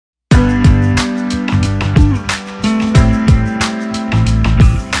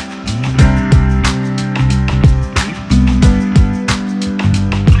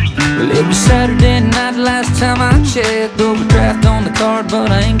Saturday night, last time I checked. Overdraft on the card,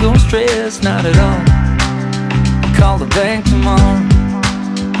 but I ain't gonna stress, not at all. Call the bank tomorrow.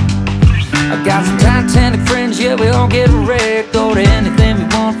 I got some Titanic friends, yeah, we all get wrecked. Order anything we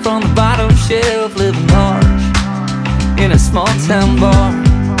want from the bottom shelf. Living large in a small town bar.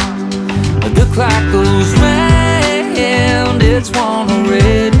 The clock goes round, it's one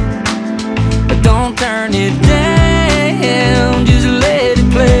already. But don't turn it down, just let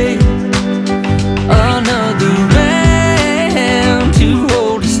it play. Another round to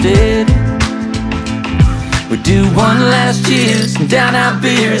hold it steady. We do one last cheers and down our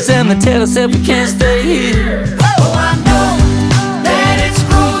beers, and they tell us that we can't stay here. Oh, I know that it's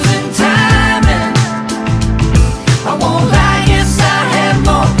closing time, and I won't lie, yes, I have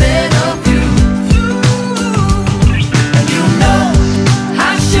more than a few. And you know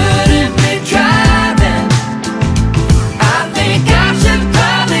I shouldn't be driving. I think I should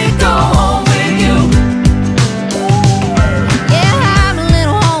probably go home with you. Yeah, I'm a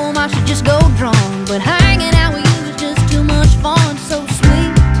little home, I should just go drunk, but hanging out with you is just too much fun. So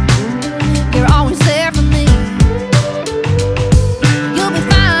sweet, you're always there for me. You'll be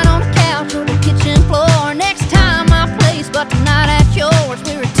fine on the couch or the kitchen floor next time my place, but tonight at yours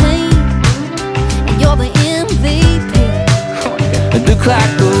we're a team, and you're the MVP. The clock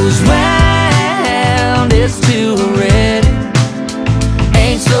goes round, it's two already.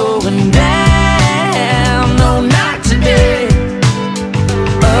 Ain't slowing down, no, not today.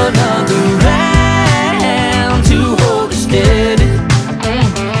 Another round to hold it steady.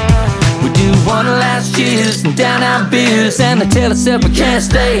 We do one last cheers and down our beers, and they tell us that we can't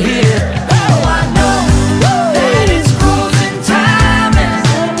stay here. Oh, I know